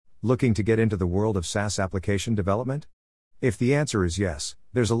Looking to get into the world of SaaS application development? If the answer is yes,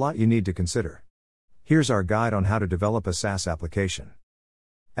 there's a lot you need to consider. Here's our guide on how to develop a SaaS application.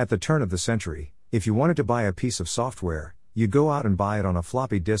 At the turn of the century, if you wanted to buy a piece of software, you'd go out and buy it on a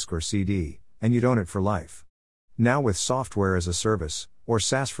floppy disk or CD, and you'd own it for life. Now with software as a service, or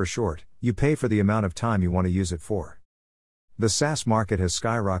SaaS for short, you pay for the amount of time you want to use it for. The SaaS market has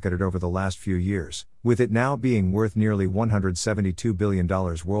skyrocketed over the last few years, with it now being worth nearly $172 billion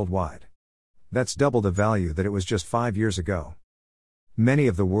worldwide. That's double the value that it was just 5 years ago. Many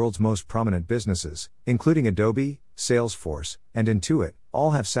of the world's most prominent businesses, including Adobe, Salesforce, and Intuit,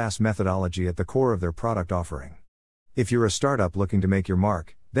 all have SaaS methodology at the core of their product offering. If you're a startup looking to make your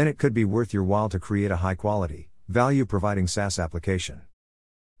mark, then it could be worth your while to create a high-quality, value-providing SaaS application.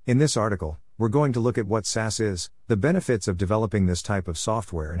 In this article, we're going to look at what SaaS is, the benefits of developing this type of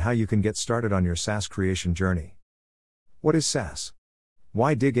software, and how you can get started on your SaaS creation journey. What is SaaS?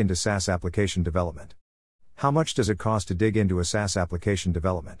 Why dig into SaaS application development? How much does it cost to dig into a SaaS application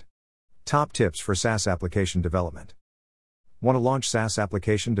development? Top tips for SaaS application development. Want to launch SaaS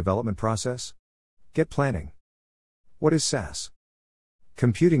application development process? Get planning. What is SaaS?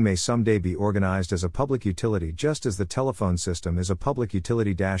 Computing may someday be organized as a public utility, just as the telephone system is a public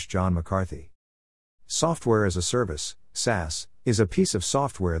utility. John McCarthy. Software as a service, SaaS, is a piece of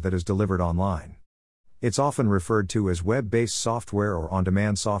software that is delivered online. It's often referred to as web-based software or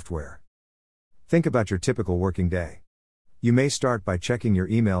on-demand software. Think about your typical working day. You may start by checking your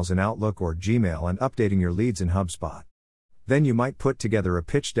emails in Outlook or Gmail and updating your leads in HubSpot. Then you might put together a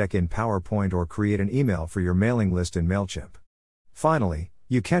pitch deck in PowerPoint or create an email for your mailing list in MailChimp. Finally,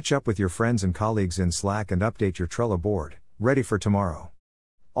 you catch up with your friends and colleagues in Slack and update your Trello board, ready for tomorrow.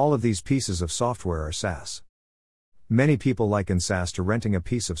 All of these pieces of software are SaaS. Many people liken SaaS to renting a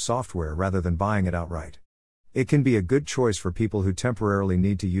piece of software rather than buying it outright. It can be a good choice for people who temporarily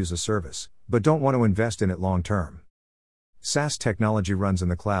need to use a service, but don't want to invest in it long term. SaaS technology runs in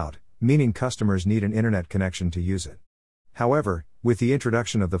the cloud, meaning customers need an internet connection to use it. However, with the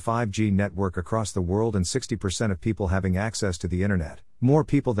introduction of the 5G network across the world and 60% of people having access to the internet, more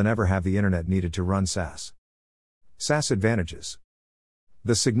people than ever have the internet needed to run SaaS. SaaS advantages.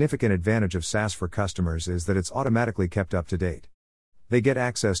 The significant advantage of SaaS for customers is that it's automatically kept up to date. They get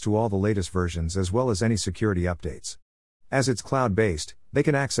access to all the latest versions as well as any security updates. As it's cloud-based, they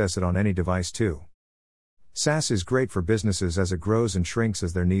can access it on any device too. SaaS is great for businesses as it grows and shrinks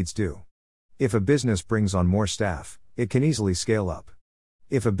as their needs do. If a business brings on more staff, it can easily scale up.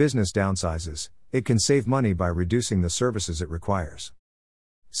 If a business downsizes, it can save money by reducing the services it requires.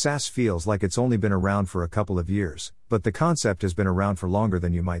 SaaS feels like it's only been around for a couple of years, but the concept has been around for longer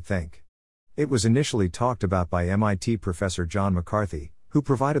than you might think. It was initially talked about by MIT professor John McCarthy, who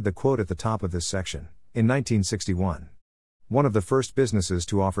provided the quote at the top of this section, in 1961. One of the first businesses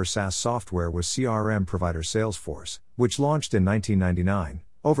to offer SaaS software was CRM provider Salesforce, which launched in 1999,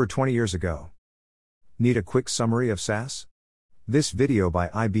 over 20 years ago. Need a quick summary of SaaS? This video by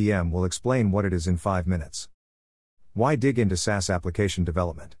IBM will explain what it is in 5 minutes. Why dig into SaaS application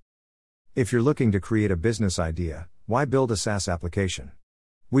development? If you're looking to create a business idea, why build a SaaS application?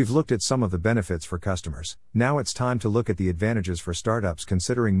 We've looked at some of the benefits for customers, now it's time to look at the advantages for startups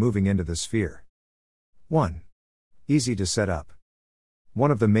considering moving into this sphere. 1. Easy to set up.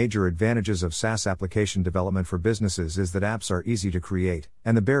 One of the major advantages of SaaS application development for businesses is that apps are easy to create,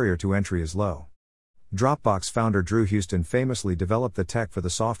 and the barrier to entry is low. Dropbox founder Drew Houston famously developed the tech for the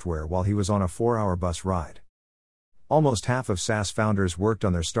software while he was on a 4-hour bus ride. Almost half of SaaS founders worked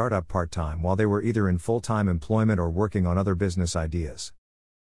on their startup part-time while they were either in full-time employment or working on other business ideas.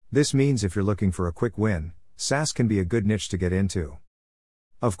 This means if you're looking for a quick win, SaaS can be a good niche to get into.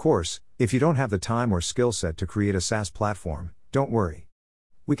 Of course, if you don't have the time or skill set to create a SaaS platform, don't worry.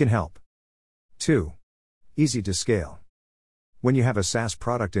 We can help. 2. Easy to scale. When you have a SaaS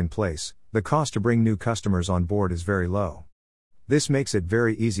product in place, the cost to bring new customers on board is very low. This makes it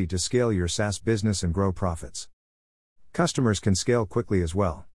very easy to scale your SaaS business and grow profits. Customers can scale quickly as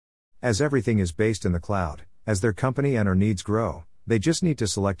well. As everything is based in the cloud, as their company and/or needs grow, they just need to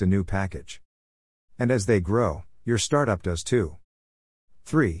select a new package. And as they grow, your startup does too.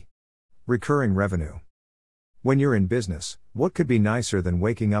 3. Recurring revenue. When you're in business, what could be nicer than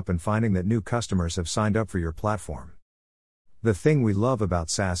waking up and finding that new customers have signed up for your platform? The thing we love about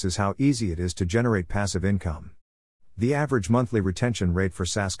SaaS is how easy it is to generate passive income. The average monthly retention rate for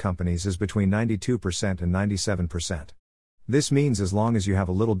SaaS companies is between 92% and 97%. This means as long as you have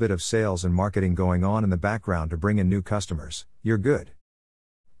a little bit of sales and marketing going on in the background to bring in new customers, you're good.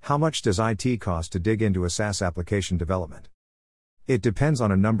 How much does IT cost to dig into a SaaS application development? It depends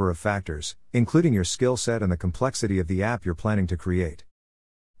on a number of factors, including your skill set and the complexity of the app you're planning to create.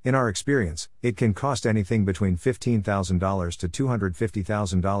 In our experience, it can cost anything between $15,000 to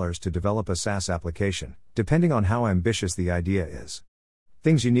 $250,000 to develop a SaaS application, depending on how ambitious the idea is.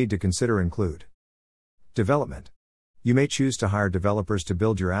 Things you need to consider include development. You may choose to hire developers to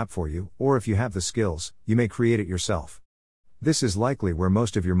build your app for you, or if you have the skills, you may create it yourself. This is likely where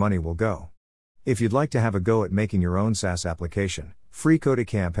most of your money will go. If you'd like to have a go at making your own SaaS application,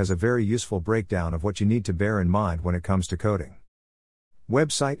 FreeCodeCamp has a very useful breakdown of what you need to bear in mind when it comes to coding.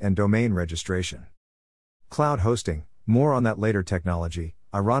 Website and domain registration. Cloud hosting, more on that later. Technology.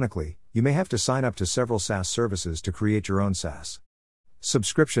 Ironically, you may have to sign up to several SaaS services to create your own SaaS.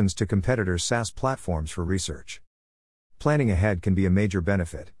 Subscriptions to competitors' SaaS platforms for research. Planning ahead can be a major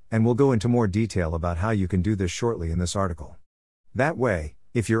benefit, and we'll go into more detail about how you can do this shortly in this article. That way,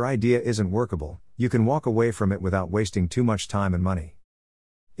 if your idea isn't workable, you can walk away from it without wasting too much time and money.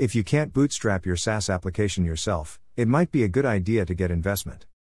 If you can't bootstrap your SaaS application yourself, it might be a good idea to get investment.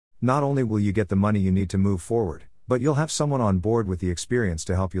 Not only will you get the money you need to move forward, but you'll have someone on board with the experience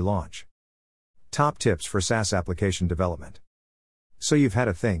to help you launch. Top tips for SaaS application development. So you've had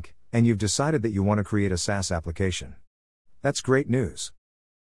a think, and you've decided that you want to create a SaaS application. That's great news.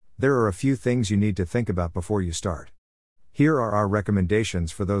 There are a few things you need to think about before you start. Here are our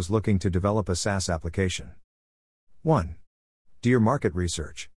recommendations for those looking to develop a SaaS application. 1. Do your market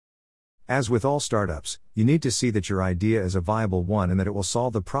research. As with all startups, you need to see that your idea is a viable one and that it will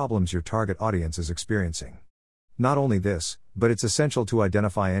solve the problems your target audience is experiencing. Not only this, but it's essential to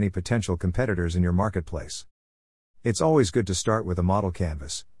identify any potential competitors in your marketplace. It's always good to start with a model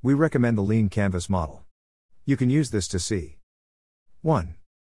canvas. We recommend the Lean Canvas model. You can use this to see 1.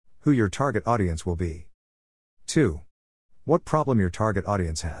 Who your target audience will be. 2. What problem your target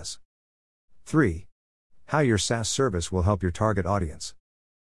audience has. 3. How your SaaS service will help your target audience.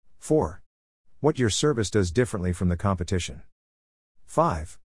 4. What your service does differently from the competition.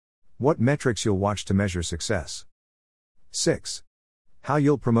 5. What metrics you'll watch to measure success. 6. How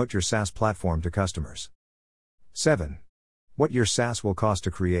you'll promote your SaaS platform to customers. 7. What your SaaS will cost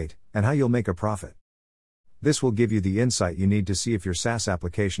to create, and how you'll make a profit. This will give you the insight you need to see if your SaaS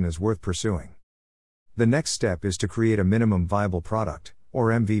application is worth pursuing. The next step is to create a minimum viable product, or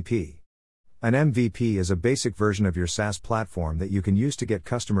MVP. An MVP is a basic version of your SaaS platform that you can use to get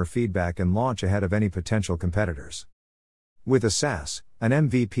customer feedback and launch ahead of any potential competitors. With a SaaS, an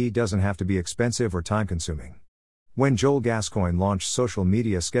MVP doesn't have to be expensive or time-consuming. When Joel Gascoigne launched social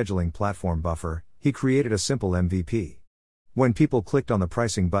media scheduling platform Buffer, he created a simple MVP. When people clicked on the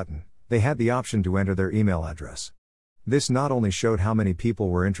pricing button, they had the option to enter their email address. This not only showed how many people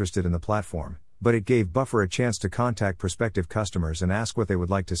were interested in the platform, but it gave Buffer a chance to contact prospective customers and ask what they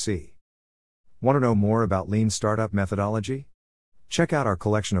would like to see. Want to know more about Lean Startup methodology? Check out our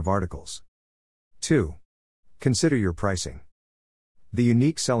collection of articles. 2. Consider your pricing. The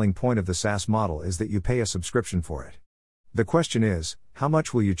unique selling point of the SaaS model is that you pay a subscription for it. The question is, how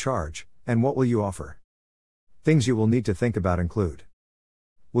much will you charge, and what will you offer? Things you will need to think about include: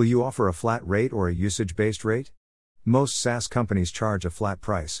 will you offer a flat rate or a usage-based rate? Most SaaS companies charge a flat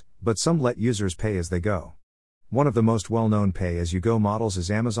price, but some let users pay as they go. One of the most well-known pay-as-you-go models is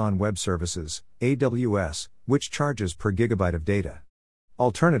Amazon Web Services, AWS, which charges per gigabyte of data.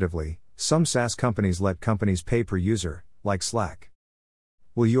 Alternatively, some SaaS companies let companies pay per user, like Slack.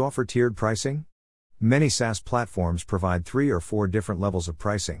 Will you offer tiered pricing? Many SaaS platforms provide 3 or 4 different levels of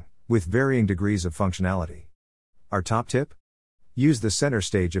pricing, with varying degrees of functionality. Our top tip? Use the center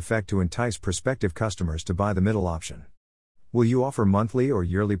stage effect to entice prospective customers to buy the middle option. Will you offer monthly or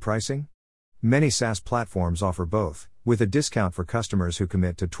yearly pricing? Many SaaS platforms offer both, with a discount for customers who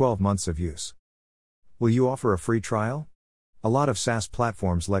commit to 12 months of use. Will you offer a free trial? A lot of SaaS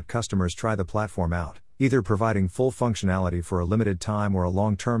platforms let customers try the platform out, either providing full functionality for a limited time or a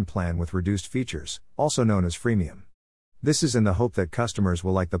long-term plan with reduced features, also known as freemium. This is in the hope that customers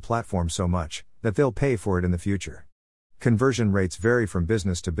will like the platform so much that they'll pay for it in the future. Conversion rates vary from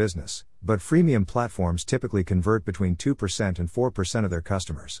business to business, but freemium platforms typically convert between 2% and 4% of their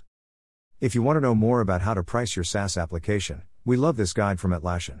customers. If you want to know more about how to price your SaaS application, we love this guide from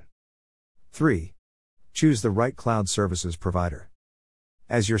Atlassian. 3. Choose the right cloud services provider.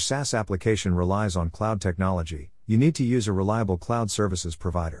 As your SaaS application relies on cloud technology, you need to use a reliable cloud services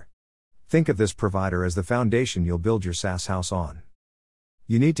provider. Think of this provider as the foundation you'll build your SaaS house on.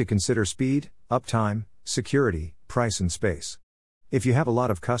 You need to consider speed, uptime, security, price and space. If you have a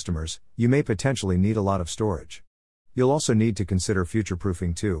lot of customers, you may potentially need a lot of storage. You'll also need to consider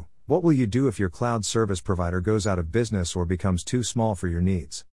future-proofing too. What will you do if your cloud service provider goes out of business or becomes too small for your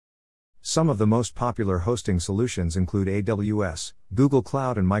needs? Some of the most popular hosting solutions include AWS, Google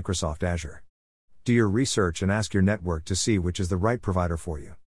Cloud and Microsoft Azure. Do your research and ask your network to see which is the right provider for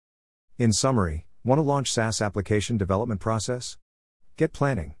you. In summary, want to launch SaaS application development process? Get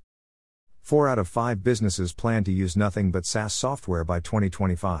planning. 4 out of 5 businesses plan to use nothing but SaaS software by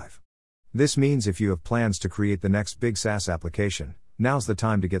 2025. This means if you have plans to create the next big SaaS application, now's the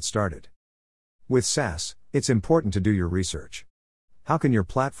time to get started. With SaaS, it's important to do your research. How can your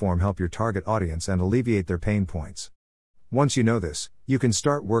platform help your target audience and alleviate their pain points? Once you know this, you can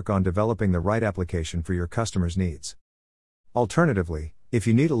start work on developing the right application for your customers' needs. Alternatively, if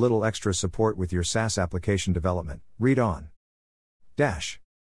you need a little extra support with your SaaS application development, read on.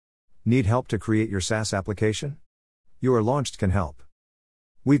 Need help to create your SaaS application? You Are Launched can help.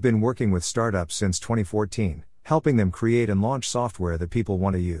 We've been working with startups since 2014, helping them create and launch software that people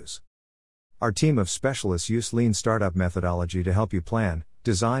want to use. Our team of specialists use Lean Startup methodology to help you plan,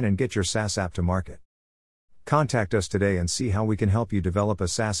 design, and get your SaaS app to market. Contact us today and see how we can help you develop a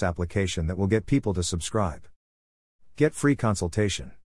SaaS application that will get people to subscribe. Get free consultation.